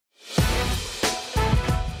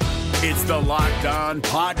It's the Locked On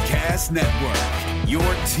Podcast Network, your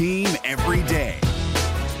team every day.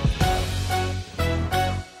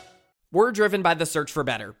 We're driven by the search for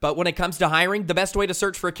better, but when it comes to hiring, the best way to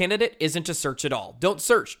search for a candidate isn't to search at all. Don't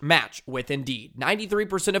search, match with Indeed.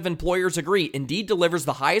 93% of employers agree Indeed delivers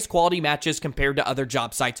the highest quality matches compared to other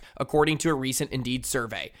job sites, according to a recent Indeed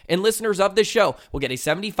survey. And listeners of this show will get a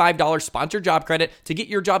 $75 sponsored job credit to get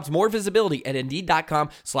your jobs more visibility at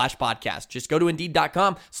Indeed.com/podcast. Just go to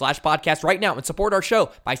Indeed.com/podcast right now and support our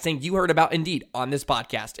show by saying you heard about Indeed on this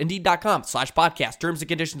podcast. Indeed.com/podcast. Terms and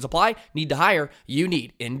conditions apply. Need to hire? You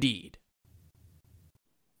need Indeed.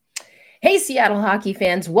 Hey, Seattle hockey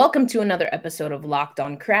fans, welcome to another episode of Locked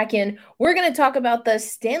On Kraken. We're going to talk about the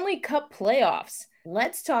Stanley Cup playoffs.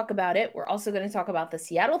 Let's talk about it. We're also going to talk about the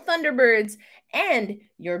Seattle Thunderbirds and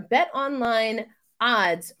your Bet Online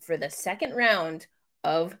odds for the second round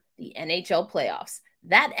of the NHL playoffs.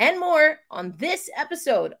 That and more on this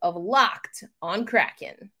episode of Locked On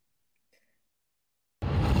Kraken.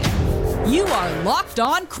 You are Locked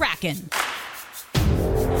On Kraken,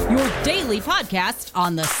 your daily podcast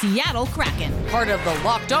on the Seattle Kraken, part of the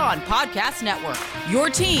Locked On Podcast Network, your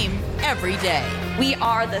team every day. We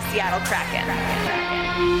are the Seattle Kraken.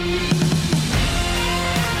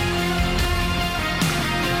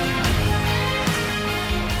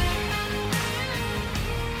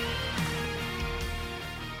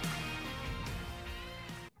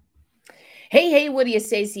 Hey, what do you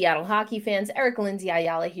say, Seattle hockey fans? Eric Lindsay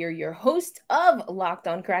Ayala here, your host of Locked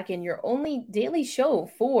On Kraken, your only daily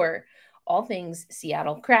show for all things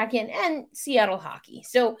Seattle Kraken and Seattle hockey.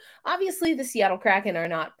 So obviously the Seattle Kraken are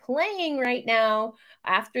not playing right now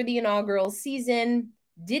after the inaugural season,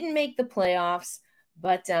 didn't make the playoffs,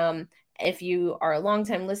 but if you are a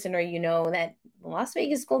longtime listener, you know that the Las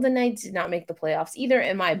Vegas Golden Knights did not make the playoffs either.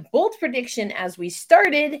 And my bold prediction as we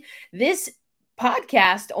started this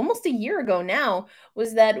podcast almost a year ago now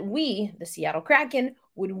was that we, the Seattle Kraken,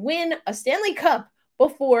 would win a Stanley Cup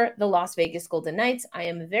before the Las Vegas Golden Knights. I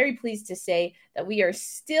am very pleased to say that we are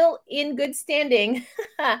still in good standing,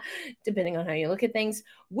 depending on how you look at things,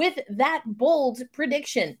 with that bold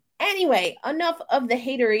prediction. Anyway, enough of the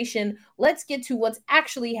hateration. Let's get to what's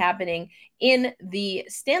actually happening in the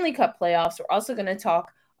Stanley Cup playoffs. We're also going to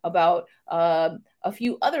talk about a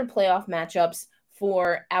few other playoff matchups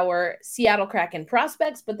for our Seattle Kraken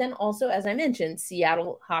prospects, but then also, as I mentioned,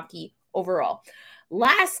 Seattle hockey overall.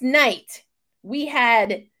 Last night, we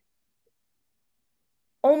had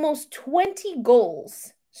almost 20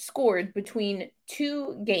 goals scored between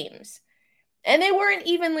two games, and they weren't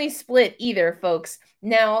evenly split either, folks.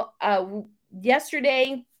 Now,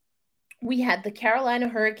 yesterday, we had the Carolina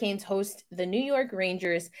Hurricanes host the New York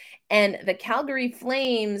Rangers, and the Calgary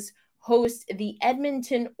Flames host the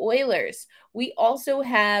Edmonton Oilers. We also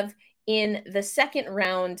have in the second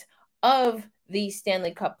round of the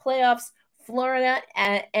Stanley Cup playoffs, Florida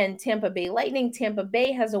and Tampa Bay Lightning. Tampa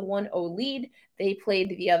Bay has a 1-0 lead. They played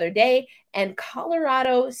the other day. And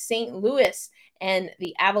Colorado, St. Louis, and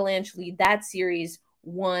the Avalanche lead that series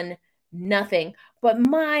 1-0. But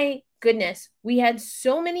my goodness, we had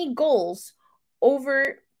so many goals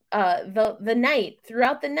over the night,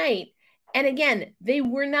 throughout the night. And again, they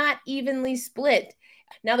were not evenly split.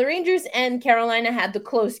 Now, the Rangers and Carolina had the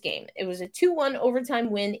close game. It was a 2-1 overtime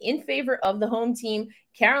win in favor of the home team.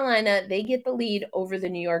 Carolina, they get the lead over the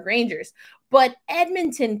New York Rangers. But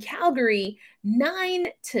Edmonton, Calgary,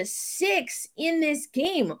 9-6 in this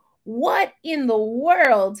game. What in the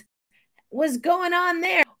world was going on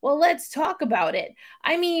there? Well, let's talk about it.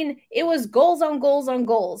 I mean, it was goals on goals on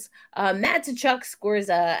goals. Matt Tkachuk scores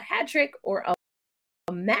a hat trick, or a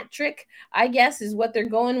Matt trick, I guess, is what they're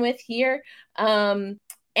going with here. And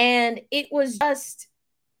it was just,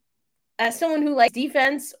 as someone who likes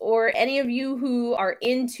defense, or any of you who are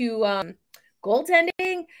into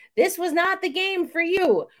goaltending, this was not the game for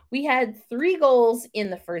you. We had 3 goals in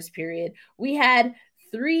the first period. We had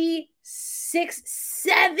 3, 6,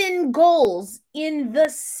 7 goals in the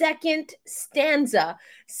second stanza.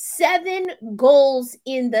 7 goals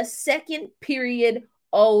in the second period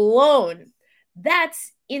alone.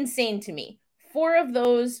 That's insane to me. 4 of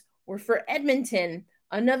those were for Edmonton,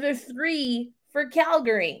 another 3 for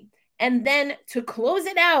Calgary. And then to close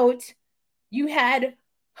it out, you had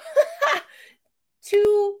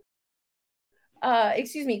 3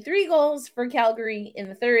 goals for Calgary in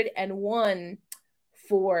the third and 1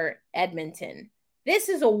 for Edmonton. This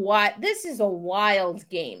is a wild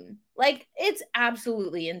game. Like, it's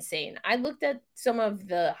absolutely insane. I looked at some of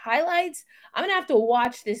the highlights. I'm going to have to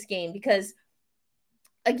watch this game because,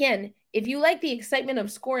 again, if you like the excitement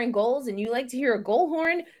of scoring goals and you like to hear a goal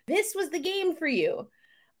horn, this was the game for you.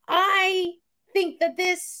 I think that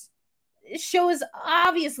this shows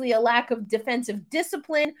obviously a lack of defensive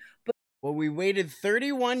discipline. But well, we waited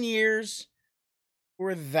 31 years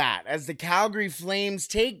for that as the Calgary Flames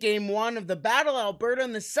take Game 1 of the Battle Alberta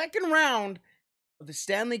in the second round of the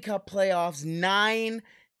Stanley Cup playoffs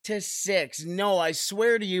 9-6. No, I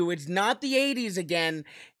swear to you, it's not the 80s again.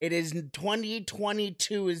 It is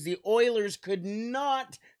 2022 as the Oilers could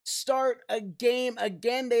not start a game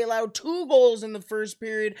again. They allowed 2 goals in the first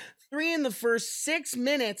period, 3 in the first 6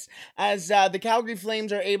 minutes as the Calgary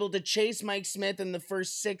Flames are able to chase Mike Smith in the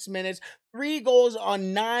first 6 minutes. 3 goals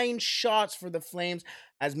on 9 shots for the Flames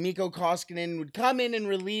as Mikko Koskinen would come in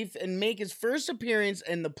relief and make his first appearance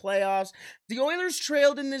in the playoffs. The Oilers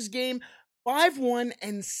trailed in this game 5-1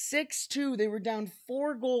 and 6-2. They were down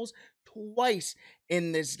 4 goals twice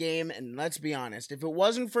in this game. And let's be honest, if it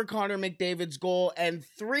wasn't for Connor McDavid's goal and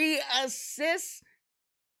 3 assists,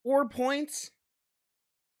 4 points,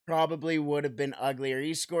 probably would have been uglier.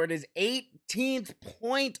 He scored his 18th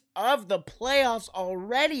point of the playoffs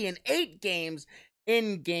already in 8 games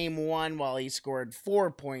in Game 1, while he scored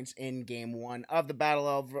 4 points in Game 1 of the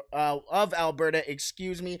Battle of Alberta,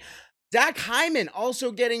 Zach Hyman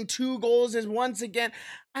also getting 2 goals as once again.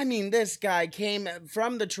 I mean, this guy came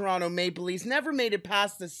from the Toronto Maple Leafs, never made it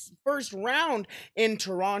past the first round in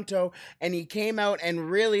Toronto, and he came out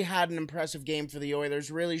and really had an impressive game for the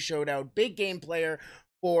Oilers, really showed out. Big game player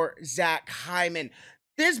for Zach Hyman.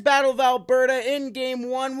 This Battle of Alberta in Game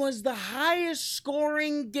 1 was the highest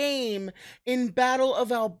scoring game in Battle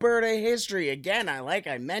of Alberta history. Again, like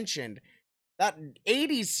I mentioned, that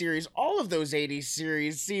 80s series, all of those 80s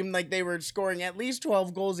series seemed like they were scoring at least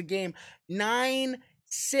 12 goals a game. 9-6,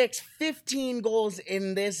 15 goals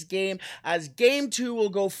in this game, as Game 2 will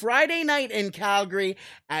go Friday night in Calgary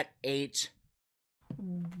at 8.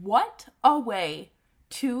 What a way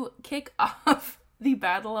to kick off the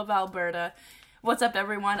Battle of Alberta. What's up,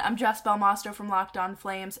 everyone? I'm Jess Belmosto from Locked On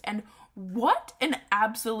Flames, and what an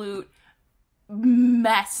absolute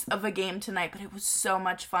mess of a game tonight, but it was so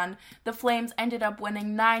much fun. The Flames ended up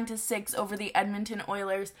winning 9-6 over the Edmonton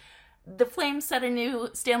Oilers. The Flames set a new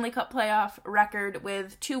Stanley Cup playoff record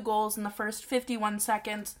with 2 goals in the first 51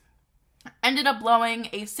 seconds, ended up blowing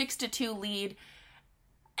a 6-2 lead,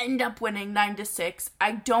 ended up winning 9-6.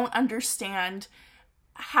 I don't understand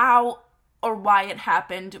how or why it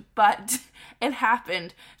happened, but it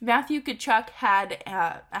happened. Matthew Tkachuk had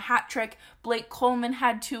a hat trick. Blake Coleman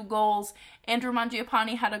had 2 goals. Andrew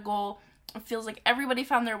Mangiapane had a goal. It feels like everybody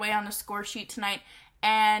found their way on the score sheet tonight,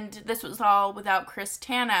 and this was all without Chris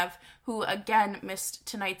Tanev, who again missed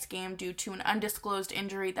tonight's game due to an undisclosed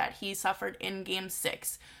injury that he suffered in Game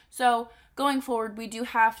 6. So going forward, we do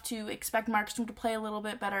have to expect Markstrom to play a little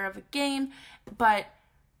bit better of a game, but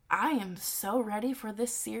I am so ready for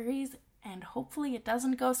this series, and hopefully it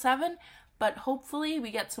doesn't go 7, but hopefully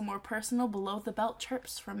we get some more personal below-the-belt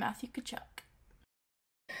chirps from Matthew Tkachuk.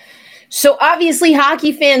 So obviously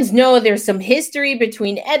hockey fans know there's some history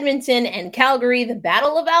between Edmonton and Calgary, the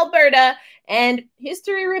Battle of Alberta, and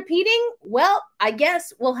history repeating? Well, I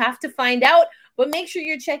guess we'll have to find out, but make sure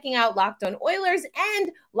you're checking out Locked On Oilers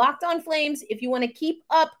and Locked On Flames if you want to keep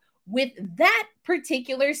up with that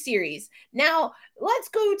particular series. Now, let's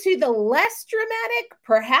go to the less dramatic,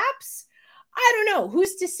 perhaps. I don't know.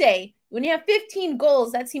 Who's to say? When you have 15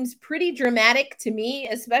 goals, that seems pretty dramatic to me,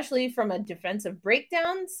 especially from a defensive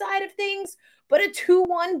breakdown side of things. But a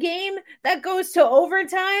 2-1 game that goes to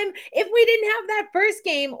overtime, if we didn't have that first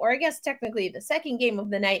game, or I guess technically the second game of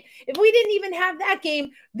the night, if we didn't even have that game,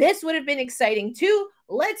 this would have been exciting too.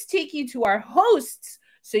 Let's take you to our hosts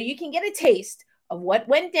so you can get a taste of what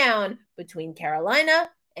went down between Carolina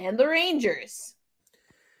and the Rangers.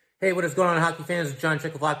 Hey, what is going on, hockey fans? It's John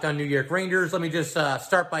Chick with Locked On New York Rangers. Let me just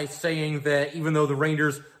start by saying that even though the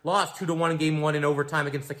Rangers lost 2-1 in Game 1 in overtime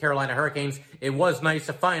against the Carolina Hurricanes, it was nice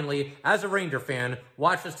to finally, as a Ranger fan,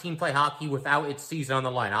 watch this team play hockey without its season on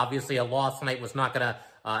the line. Obviously, a loss tonight was not going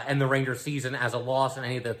to end the Rangers season as a loss, and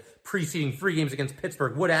any of the preceding 3 games against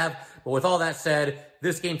Pittsburgh would have. But with all that said,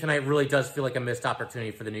 this game tonight really does feel like a missed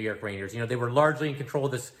opportunity for the New York Rangers. You know, they were largely in control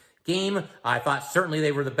of this game. I thought certainly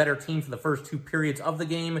they were the better team for the first 2 periods of the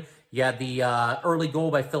game. You had the early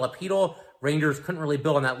goal by Philip Hedl. Rangers couldn't really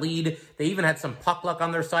build on that lead. They even had some puck luck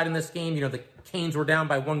on their side in this game. You know, the Canes were down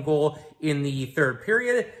by 1 goal in the 3rd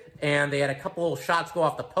period, and they had a couple shots go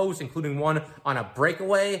off the post, including one on a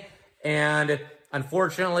breakaway. And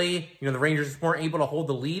unfortunately, you know, the Rangers just weren't able to hold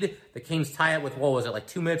the lead. The Canes tie it with, what was it, like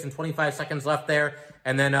 2 minutes and 25 seconds left there.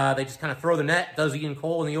 And then they just kind of throw the net, does Ian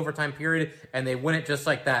Cole in the overtime period, and they win it just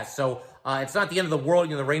like that. So it's not the end of the world.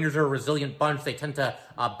 You know, the Rangers are a resilient bunch. They tend to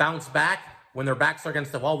bounce back. when their backs are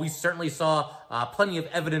against the wall. We certainly saw plenty of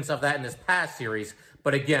evidence of that in this past series.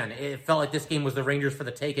 But again, it felt like this game was the Rangers for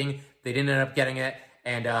the taking. They didn't end up getting it,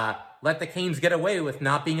 and let the Canes get away with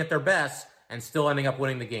not being at their best and still ending up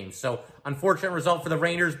winning the game. So unfortunate result for the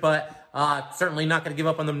Rangers, but certainly not going to give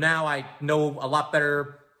up on them now. I know a lot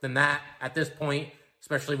better than that at this point,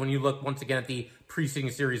 especially when you look once again at the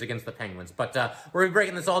preseason series against the Penguins. But we're going to be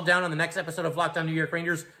breaking this all down on the next episode of Locked On New York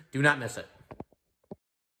Rangers. Do not miss it.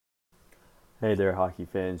 Hey there, hockey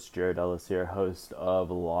fans. Jared Ellis here, host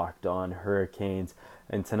of Locked On Hurricanes.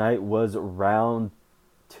 And tonight was round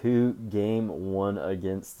 2, game 1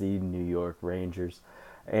 against the New York Rangers.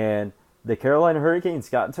 And the Carolina Hurricanes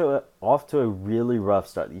got off to a really rough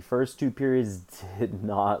start. The first 2 periods did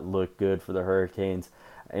not look good for the Hurricanes.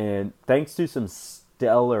 And thanks to some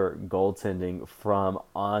stellar goaltending from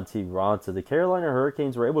Antti Raanta, the Carolina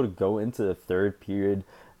Hurricanes were able to go into the third period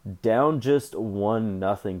down just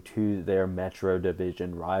 1-0 to their Metro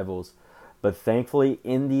Division rivals. But thankfully,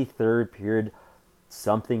 in the third period,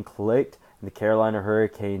 something clicked, and the Carolina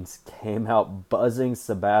Hurricanes came out buzzing.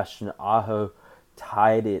 Sebastian Aho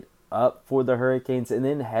tied it up for the Hurricanes, and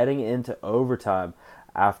then heading into overtime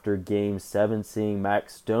after Game 7, seeing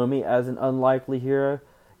Max Domi as an unlikely hero,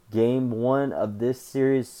 Game 1 of this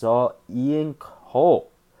series saw Ian Cole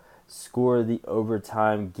score the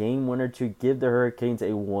overtime game winner to give the Hurricanes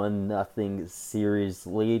a 1-0 series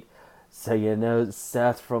lead. So you know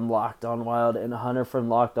Seth from Locked On Wild and Hunter from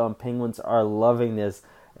Locked On Penguins are loving this,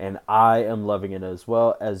 and I am loving it as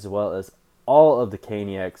well as all of the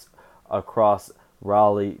Caniacs across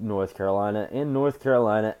Raleigh, North Carolina, and North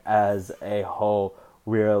Carolina as a whole.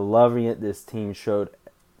 We're loving it. This team showed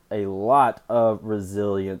a lot of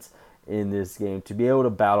resilience in this game to be able to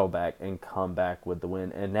battle back and come back with the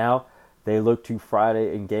win. And now they look to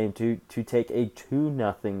Friday in Game 2 to take a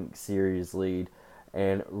 2-0 series lead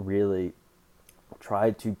and really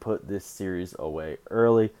try to put this series away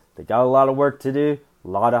early. They got a lot of work to do, a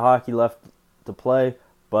lot of hockey left to play,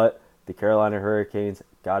 but the Carolina Hurricanes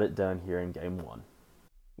got it done here in Game 1.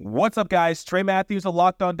 What's up, guys? Trey Matthews of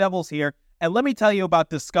Locked On Devils here, and let me tell you about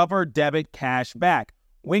Discover Debit Cash Back.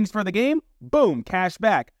 Wings for the game? Boom, cash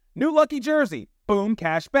back. New lucky jersey? Boom,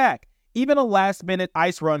 cash back. Even a last-minute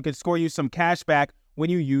ice run could score you some cash back when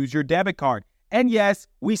you use your debit card. And yes,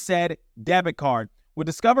 we said debit card. With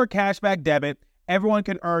Discover Cashback Debit, everyone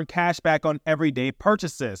can earn cash back on everyday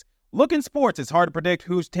purchases. Look, in sports, it's hard to predict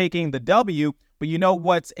who's taking the W, but you know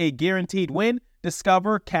what's a guaranteed win?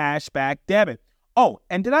 Discover Cashback Debit. Oh,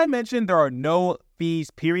 and did I mention there are no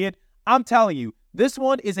fees, period? I'm telling you, this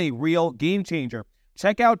one is a real game changer.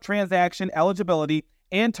 Check out transaction eligibility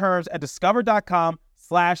and terms at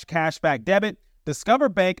discover.com/cashbackdebit. Discover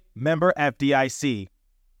Bank, member FDIC.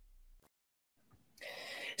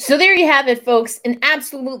 So there you have it, folks. An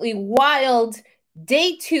absolutely wild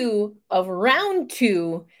day 2 of round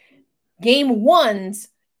 2, game 1s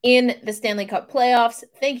in the Stanley Cup playoffs.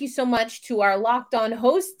 Thank you so much to our Locked On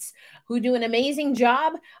hosts who do an amazing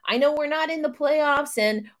job. I know we're not in the playoffs,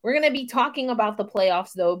 and we're going to be talking about the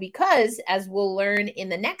playoffs, though, because as we'll learn in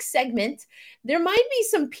the next segment, there might be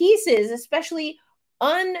some pieces, especially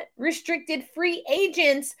unrestricted free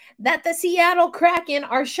agents, that the Seattle Kraken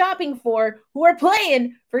are shopping for, who are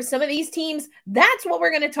playing for some of these teams. That's what we're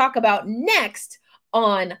going to talk about next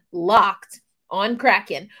on Locked on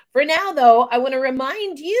Kraken. For now, though, I want to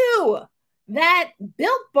remind you that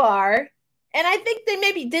Built Bar, and I think they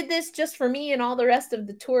maybe did this just for me and all the rest of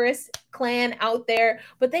the tourist clan out there,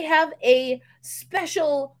 but they have a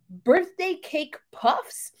special birthday cake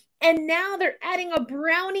puffs. And now they're adding a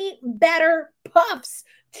brownie batter puffs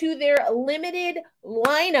to their limited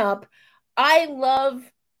lineup. I love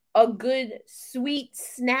a good sweet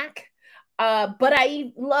snack, but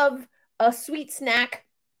I love a sweet snack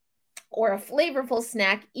or a flavorful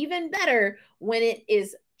snack even better when it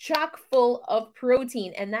is chock full of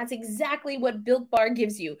protein, and that's exactly what Built Bar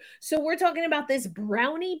gives you. So we're talking about this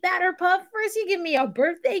brownie batter puff. First you give me a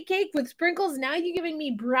birthday cake with sprinkles, now you're giving me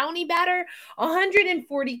brownie batter,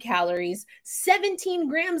 140 calories, 17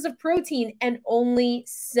 grams of protein, and only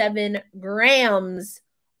 7 grams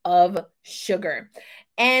of sugar.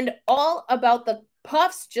 And all about the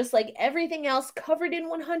puffs, just like everything else, covered in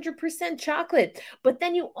 100% chocolate. But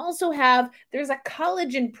then you also have, there's a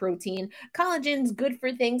collagen protein. Collagen's good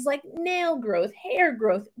for things like nail growth, hair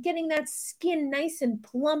growth, getting that skin nice and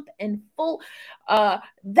plump and full.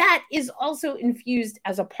 That is also infused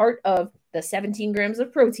as a part of the 17 grams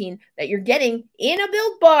of protein that you're getting in a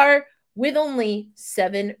Built Bar with only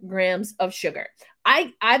 7 grams of sugar.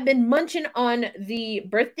 I've been munching on the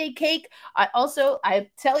birthday cake. I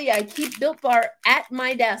tell you, I keep Built Bar at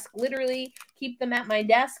my desk, literally keep them at my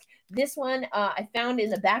desk. This one I found in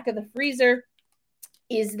the back of the freezer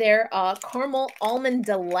is their Caramel Almond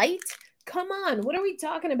Delight. Come on, what are we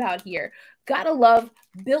talking about here? Gotta love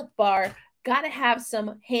Built Bar. Gotta have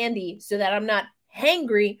some handy so that I'm not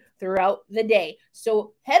hangry throughout the day.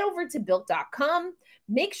 So head over to built.com.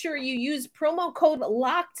 Make sure you use promo code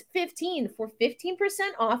LOCKED15 for 15%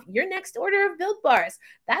 off your next order of Built Bars.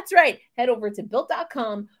 That's right. Head over to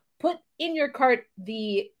built.com. Put in your cart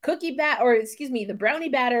the the brownie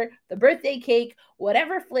batter, the birthday cake,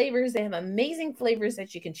 whatever flavors. They have amazing flavors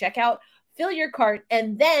that you can check out. Fill your cart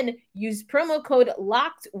and then use promo code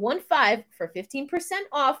LOCKED15 for 15%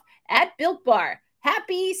 off at Built Bar.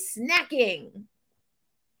 Happy snacking.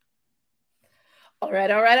 All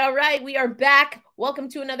right. We are back. Welcome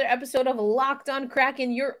to another episode of Locked on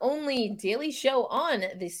Kraken, your only daily show on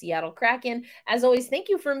the Seattle Kraken. As always, thank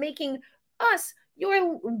you for making us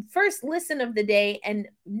your first listen of the day. And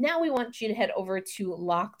now we want you to head over to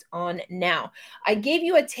Locked On Now. I gave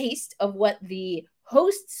you a taste of what the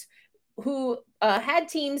hosts who had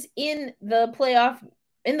teams in the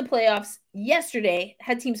playoffs yesterday,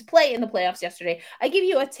 had teams play in the playoffs yesterday. I give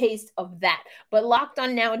you a taste of that. But Locked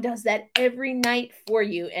On Now does that every night for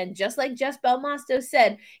you. And just like Jess Belmosto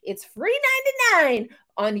said, it's free $99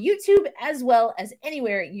 on YouTube as well as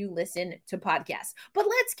anywhere you listen to podcasts. But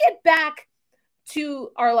let's get back to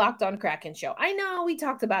our Locked On Kraken show. I know we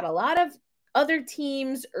talked about a lot of other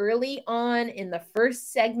teams early on in the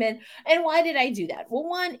first segment. And why did I do that? Well,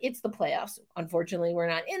 one, it's the playoffs. Unfortunately, we're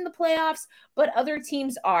not in the playoffs, but other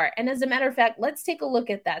teams are. And as a matter of fact, let's take a look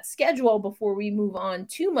at that schedule before we move on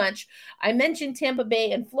too much. I mentioned Tampa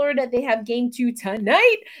Bay and Florida. They have game 2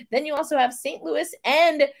 tonight. Then you also have St. Louis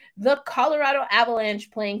and the Colorado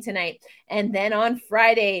Avalanche playing tonight. And then on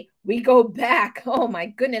Friday, we go back. Oh my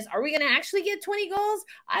goodness. Are we going to actually get 20 goals?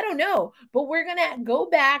 I don't know, but we're going to go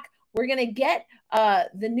back. We're going to get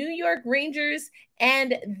the New York Rangers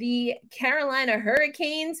and the Carolina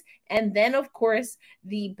Hurricanes. And then, of course,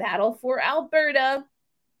 the battle for Alberta.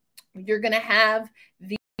 You're going to have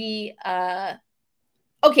the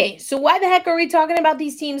okay, so why the heck are we talking about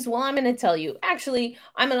these teams? Well, I'm going to tell you. Actually,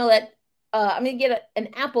 I'm going to get an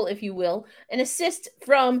apple, if you will, an assist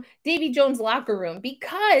from Davy Jones' locker room,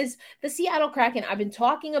 because the Seattle Kraken, I've been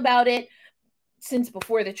talking about it since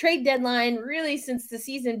before the trade deadline, really since the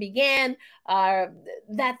season began,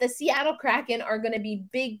 that the Seattle Kraken are going to be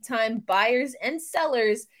big-time buyers and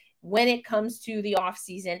sellers when it comes to the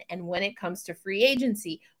offseason and when it comes to free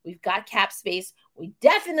agency. We've got cap space. We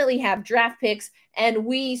definitely have draft picks, and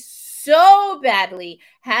we so badly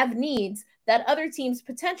have needs that other teams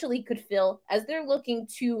potentially could fill as they're looking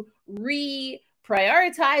to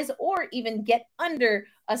reprioritize or even get under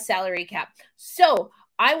a salary cap. So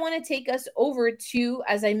I want to take us over to,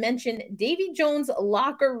 as I mentioned, Davy Jones'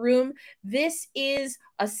 locker room. This is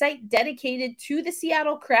a site dedicated to the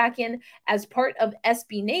Seattle Kraken as part of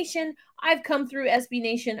SB Nation. I've come through SB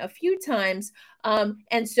Nation a few times,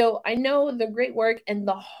 and so I know the great work and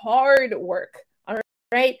the hard work, all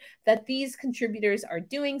right, that these contributors are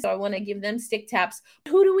doing. So I want to give them stick taps.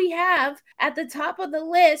 Who do we have at the top of the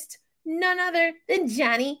list? None other than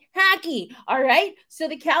Johnny Hockey. All right, so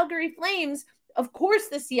the Calgary Flames, of course,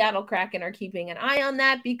 the Seattle Kraken are keeping an eye on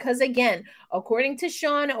that because, again, according to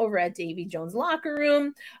Sean over at Davy Jones' locker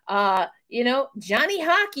room, Johnny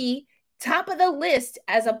Hockey, top of the list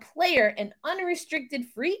as a player, an unrestricted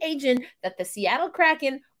free agent that the Seattle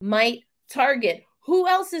Kraken might target. Who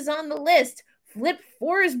else is on the list? Philip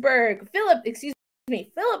Forsberg on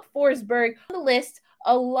the list.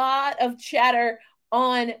 A lot of chatter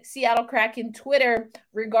on Seattle Kraken Twitter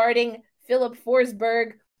regarding Philip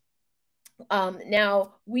Forsberg.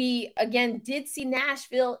 Now, we, again, did see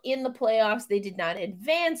Nashville in the playoffs. They did not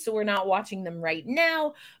advance, so we're not watching them right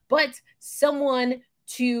now, but someone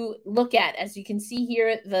to look at. As you can see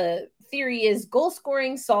here, the theory is goal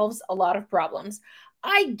scoring solves a lot of problems.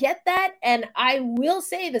 I get that, and I will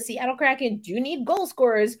say the Seattle Kraken do need goal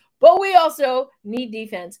scorers, but we also need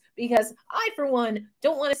defense, because I, for one,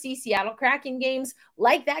 don't want to see Seattle Kraken games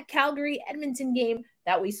like that Calgary-Edmonton game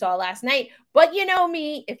that we saw last night. But you know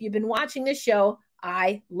me, if you've been watching this show,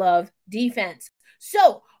 I love defense.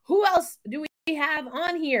 So who else do we have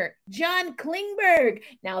on here? John Klingberg.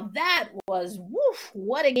 Now that was,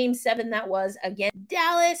 what a game 7 that was. Again,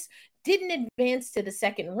 Dallas didn't advance to the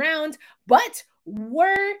second round, but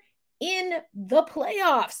were in the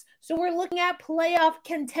playoffs. So we're looking at playoff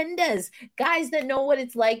contenders, guys that know what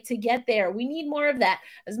it's like to get there. We need more of that.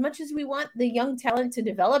 As much as we want the young talent to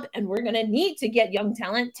develop, and we're going to need to get young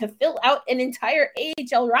talent to fill out an entire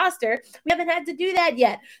AHL roster, we haven't had to do that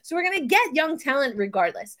yet. So we're going to get young talent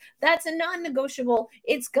regardless. That's a non-negotiable.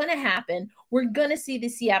 It's going to happen. We're going to see the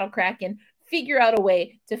Seattle Kraken figure out a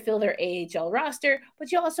way to fill their AHL roster,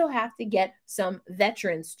 but you also have to get some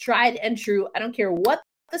veterans, tried and true. I don't care what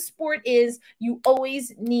the sport is, you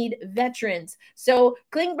always need veterans. So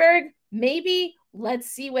Klingberg, maybe let's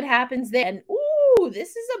see what happens there. And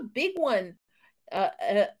this is a big one.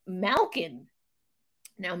 Malkin.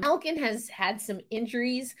 Now Malkin has had some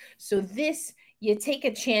injuries, so this you take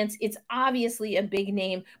a chance. It's obviously a big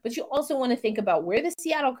name, but you also want to think about where the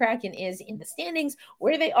Seattle Kraken is in the standings,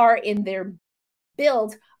 where they are in their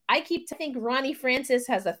build. I think Ronnie Francis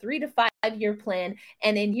has a 3 to 5 year plan,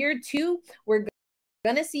 and in year 2, we're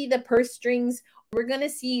going to see the purse strings. We're going to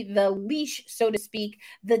see the leash, so to speak,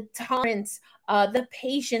 the tolerance, the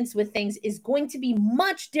patience with things is going to be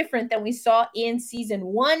much different than we saw in season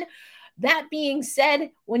 1. That being said,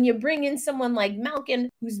 when you bring in someone like Malkin,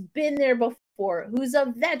 who's been there before, who's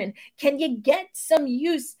a veteran, can you get some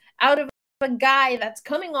use out of a guy that's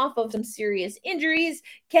coming off of some serious injuries?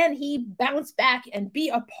 Can he bounce back and be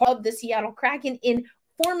a part of the Seattle Kraken in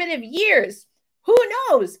formative years? Who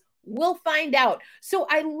knows? We'll find out. So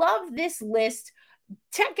I love this list.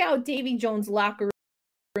 Check out Davy Jones' locker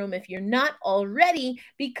room if you're not already,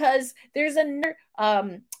 because there's another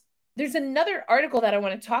article that I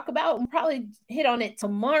want to talk about. We'll probably hit on it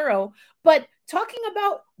tomorrow, but talking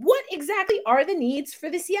about what exactly are the needs for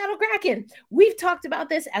the Seattle Kraken. We've talked about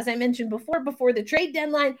this, as I mentioned before the trade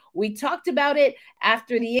deadline. We talked about it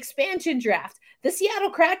after the expansion draft. The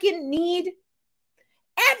Seattle Kraken need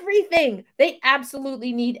everything. They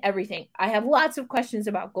absolutely need everything. I have lots of questions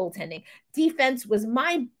about goaltending. Defense was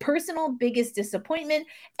my personal biggest disappointment.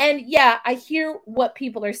 And yeah, I hear what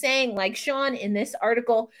people are saying, like Sean in this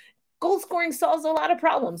article. Goal scoring solves a lot of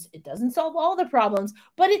problems. It doesn't solve all the problems,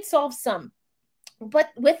 but it solves some. But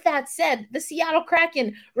with that said, the Seattle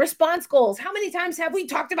Kraken response goals. How many times have we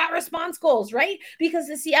talked about response goals, right? Because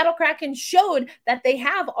the Seattle Kraken showed that they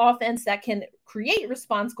have offense that can create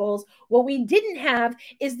response goals. What we didn't have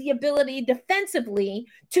is the ability defensively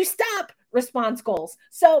to stop response goals.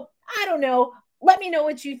 So I don't know. Let me know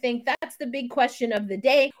what you think. That's the big question of the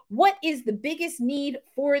day. What is the biggest need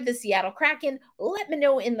for the Seattle Kraken? Let me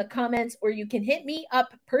know in the comments, or you can hit me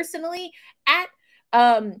up personally at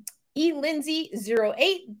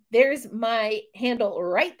elindsay08. There's my handle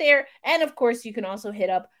right there. And of course, you can also hit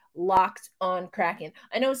up Locked on Kraken.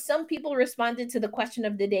 I know some people responded to the question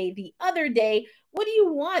of the day the other day. What do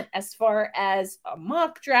you want as far as a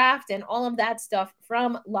mock draft and all of that stuff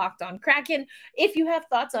from Locked on Kraken? If you have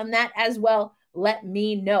thoughts on that as well, let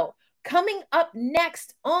me know. Coming up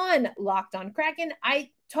next on Locked on Kraken, I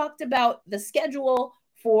talked about the schedule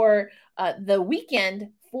for the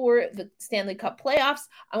weekend for the Stanley Cup playoffs.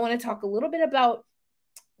 I want to talk a little bit about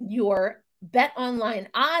your BetOnline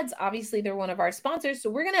odds. Obviously, they're one of our sponsors, so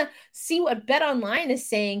we're going to see what BetOnline is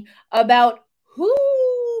saying about who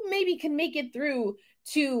maybe can make it through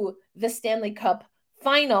to the Stanley Cup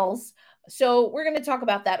finals. So we're going to talk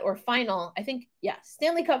about that, or final. I think, yeah,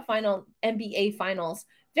 Stanley Cup final, NBA finals.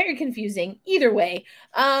 Very confusing. Either way,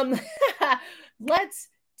 let's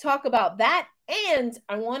talk about that. And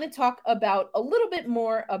I want to talk about a little bit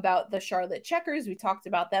more about the Charlotte Checkers. We talked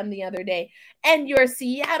about them the other day. And your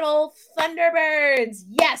Seattle Thunderbirds.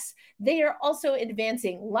 Yes, they are also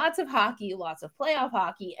advancing. Lots of hockey, lots of playoff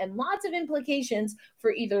hockey, and lots of implications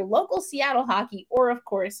for either local Seattle hockey or, of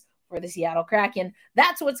course, for the Seattle Kraken.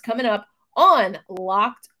 That's what's coming up on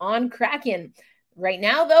Locked on Kraken. Right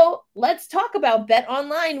now, though, let's talk about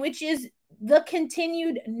BetOnline, which is the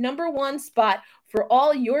continued #1 spot for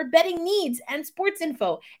all your betting needs and sports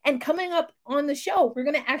info. And coming up on the show, we're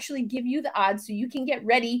going to actually give you the odds so you can get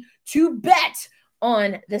ready to bet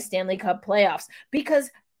on the Stanley Cup playoffs. Because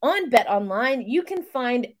on BetOnline, you can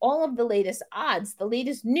find all of the latest odds, the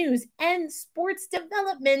latest news, and sports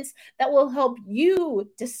developments that will help you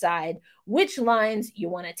decide which lines you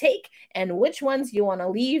want to take and which ones you want to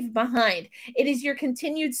leave behind. It is your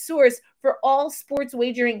continued source for all sports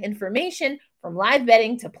wagering information, from live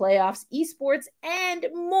betting to playoffs, esports, and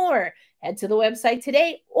more. Head to the website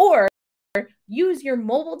today or use your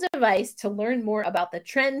mobile device to learn more about the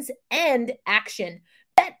trends and action.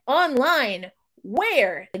 BetOnline,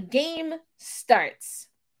 where the game starts.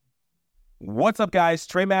 What's up, guys?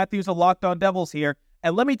 Trey Matthews of Locked On Devils here,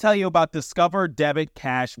 and let me tell you about Discover Debit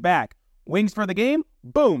Cash Back. Wings for the game?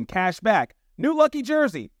 Boom, cash back. New lucky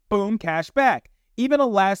jersey? Boom, cash back. Even a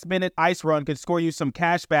last-minute ice run could score you some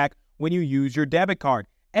cash back when you use your debit card.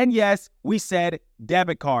 And yes, we said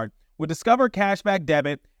debit card. With Discover Cashback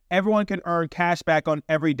Debit, everyone can earn cash back on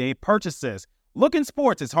everyday purchases. Look, in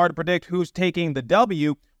sports, it's hard to predict who's taking the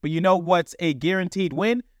W, but you know what's a guaranteed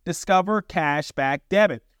win? Discover Cashback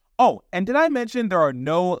Debit. Oh, and did I mention there are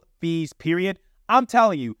no fees, period? I'm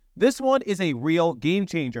telling you, this one is a real game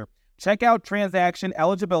changer. Check out transaction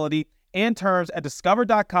eligibility and terms at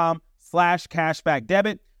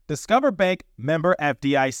discover.com/cashbackdebit. Discover Bank, member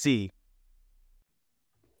FDIC.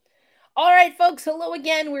 All right, folks, hello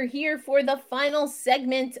again. We're here for the final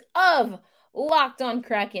segment of Locked on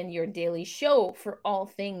Kraken, your daily show for all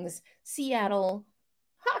things Seattle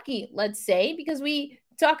hockey, let's say, because we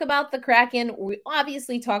talk about the Kraken. We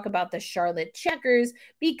obviously talk about the Charlotte Checkers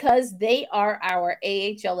because they are our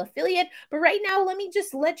AHL affiliate. But right now, let me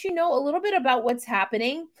just let you know a little bit about what's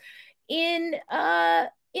happening in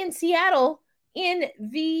Seattle in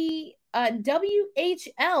the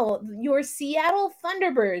WHL. Your Seattle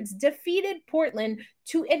Thunderbirds defeated Portland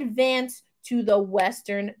to advance to the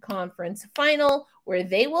Western Conference Final, where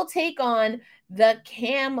they will take on the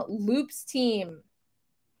Kamloops team.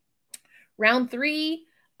 Round 3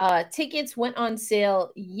 tickets went on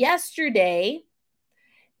sale yesterday.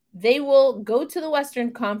 They will go to the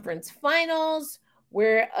Western Conference Finals,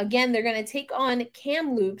 where, again, they're going to take on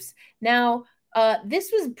Kamloops. Now,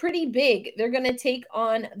 this was pretty big. They're going to take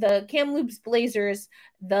on the Kamloops Blazers.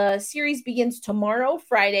 The series begins tomorrow,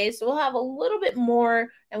 Friday, so we'll have a little bit more,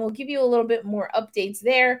 and we'll give you a little bit more updates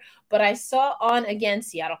there. But I saw on, again,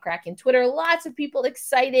 Seattle Kraken Twitter, lots of people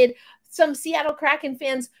excited. Some Seattle Kraken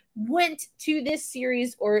fans went to this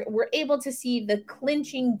series or were able to see the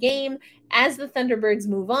clinching game as the Thunderbirds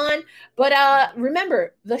move on. But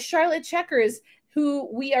remember, the Charlotte Checkers, who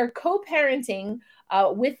we are co-parenting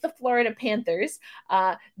with the Florida Panthers.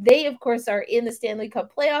 They, of course, are in the Stanley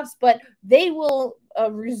Cup playoffs, but they will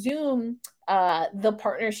resume the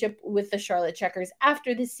partnership with the Charlotte Checkers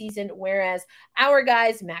after this season, whereas our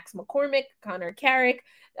guys, Max McCormick, Connor Carrick,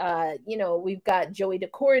 we've got Joey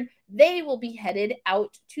Decord, they will be headed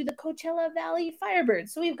out to the Coachella Valley Firebirds.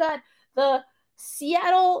 So we've got the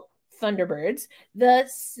Seattle Thunderbirds,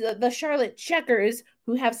 the Charlotte Checkers,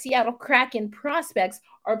 who have Seattle Kraken prospects,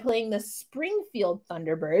 are playing the Springfield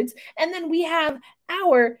Thunderbirds. And then we have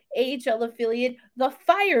our AHL affiliate, the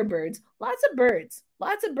Firebirds. Lots of birds.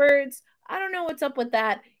 I don't know what's up with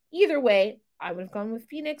that. Either way, I would have gone with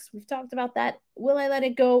Phoenix. We've talked about that. Will I let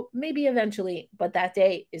it go? Maybe eventually, but that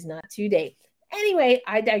day is not today. Anyway,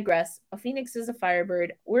 I digress. A Phoenix is a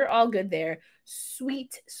Firebird. We're all good there.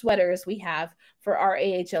 Sweet sweaters we have for our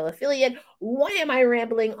AHL affiliate. Why am I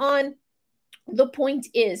rambling on? The point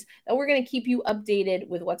is that we're going to keep you updated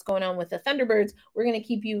with what's going on with the Thunderbirds. We're going to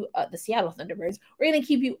keep you, the Seattle Thunderbirds, we're going to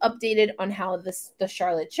keep you updated on how the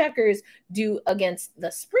Charlotte Checkers do against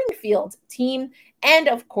the Springfield team. And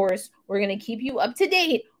of course, we're going to keep you up to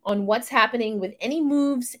date on what's happening with any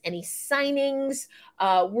moves, any signings.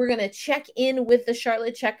 We're going to check in with the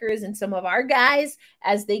Charlotte Checkers and some of our guys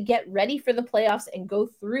as they get ready for the playoffs and go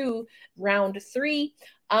through round 3.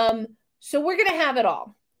 So we're going to have it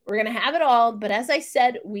all. But as I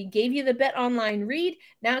said, we gave you the Bet Online read.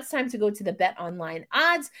 Now it's time to go to the Bet Online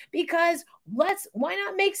odds, because why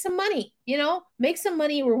not make some money? Make some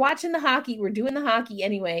money. We're watching the hockey. We're doing the hockey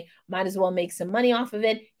anyway. Might as well make some money off of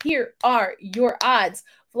it. Here are your odds.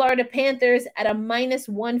 Florida Panthers at a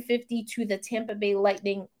 -150 to the Tampa Bay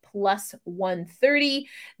Lightning +130.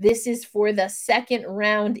 This is for the second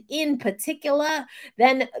round in particular.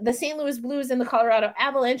 Then the St. Louis Blues and the Colorado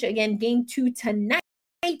Avalanche, again, game 2 tonight.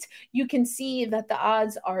 You can see that the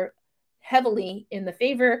odds are heavily in the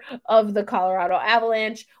favor of the Colorado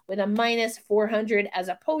Avalanche with a -400 as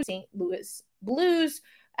opposed to St. Louis Blues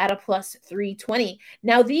at a +320.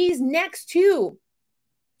 Now these next two,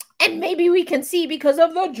 and maybe we can see because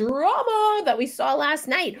of the drama that we saw last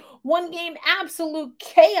night, one game, absolute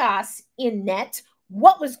chaos in net.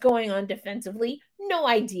 What was going on defensively? No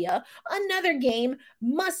idea. Another game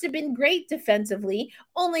must have been great defensively.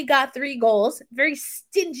 Only got 3 goals. Very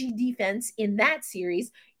stingy defense in that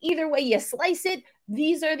series. Either way you slice it,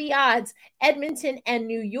 these are the odds. Edmonton and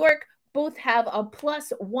New York both have a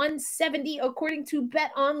 +170 according to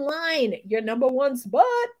Bet Online, your number one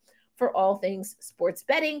spot for all things sports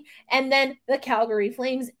betting. And then the Calgary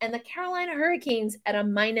Flames and the Carolina Hurricanes at a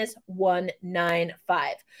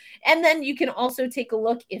 -195. And then you can also take a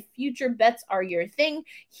look if future bets are your thing.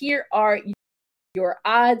 Here are your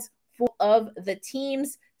odds full of the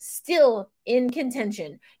teams still in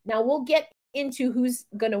contention. Now we'll get into who's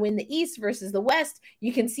going to win the East versus the West.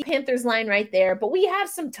 You can see Panthers line right there, but we have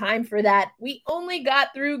some time for that. We only got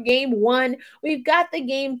through game 1. We've got the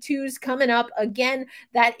game 2s coming up. Again,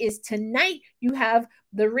 that is tonight. You have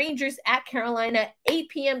the Rangers at Carolina, 8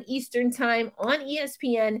 p.m. Eastern time on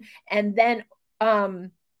ESPN. And then,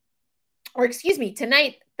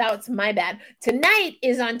 tonight, that's my bad. Tonight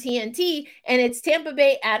is on TNT, and it's Tampa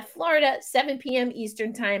Bay at Florida, 7 p.m.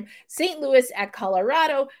 Eastern time. St. Louis at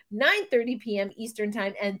Colorado, 9:30 p.m. Eastern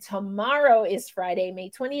time. And tomorrow is Friday, May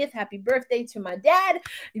 20th. Happy birthday to my dad.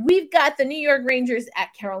 We've got the New York Rangers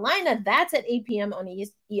at Carolina. That's at 8 p.m. on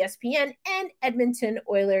ESPN. And Edmonton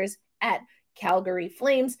Oilers at Calgary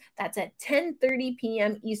Flames. That's at 10:30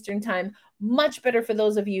 p.m. Eastern time. Much better for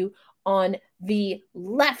those of you on the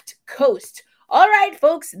left coast. All right,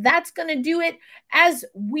 folks, that's going to do it as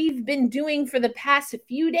we've been doing for the past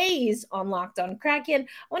few days on Locked On Kraken. I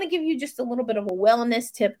want to give you just a little bit of a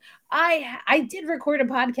wellness tip. I did record a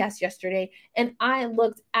podcast yesterday, and I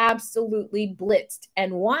looked absolutely blitzed.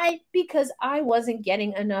 And why? Because I wasn't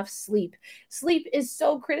getting enough sleep. Sleep is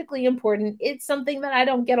so critically important. It's something that I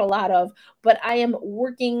don't get a lot of, but I am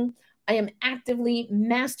actively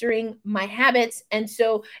mastering my habits. And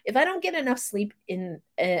so if I don't get enough sleep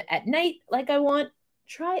at night like I want,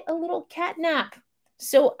 try a little cat nap.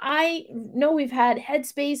 So I know we've had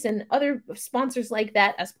Headspace and other sponsors like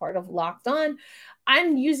that as part of Locked On.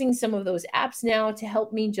 I'm using some of those apps now to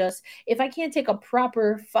help me just, if I can't take a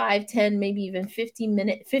proper 5, 10, maybe even 15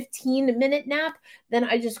 minute nap, then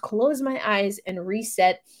I just close my eyes and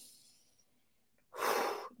reset.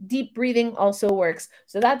 Deep breathing also works.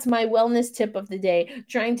 So that's my wellness tip of the day,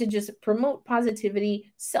 trying to just promote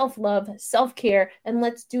positivity, self-love, self-care, and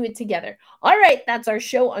let's do it together. All right, that's our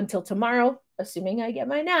show until tomorrow, assuming I get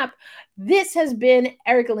my nap. This has been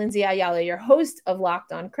Erica Lindsay Ayala, your host of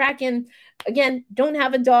Locked On Kraken. Again, don't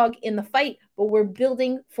have a dog in the fight, but we're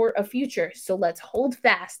building for a future. So let's hold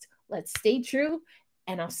fast, let's stay true,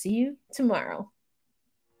 and I'll see you tomorrow.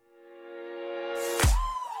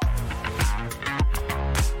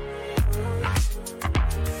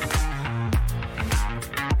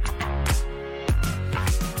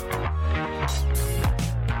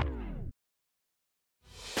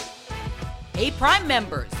 Hey, Prime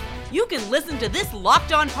members, you can listen to this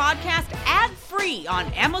Locked On podcast ad-free on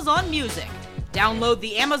Amazon Music. Download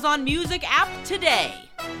the Amazon Music app today.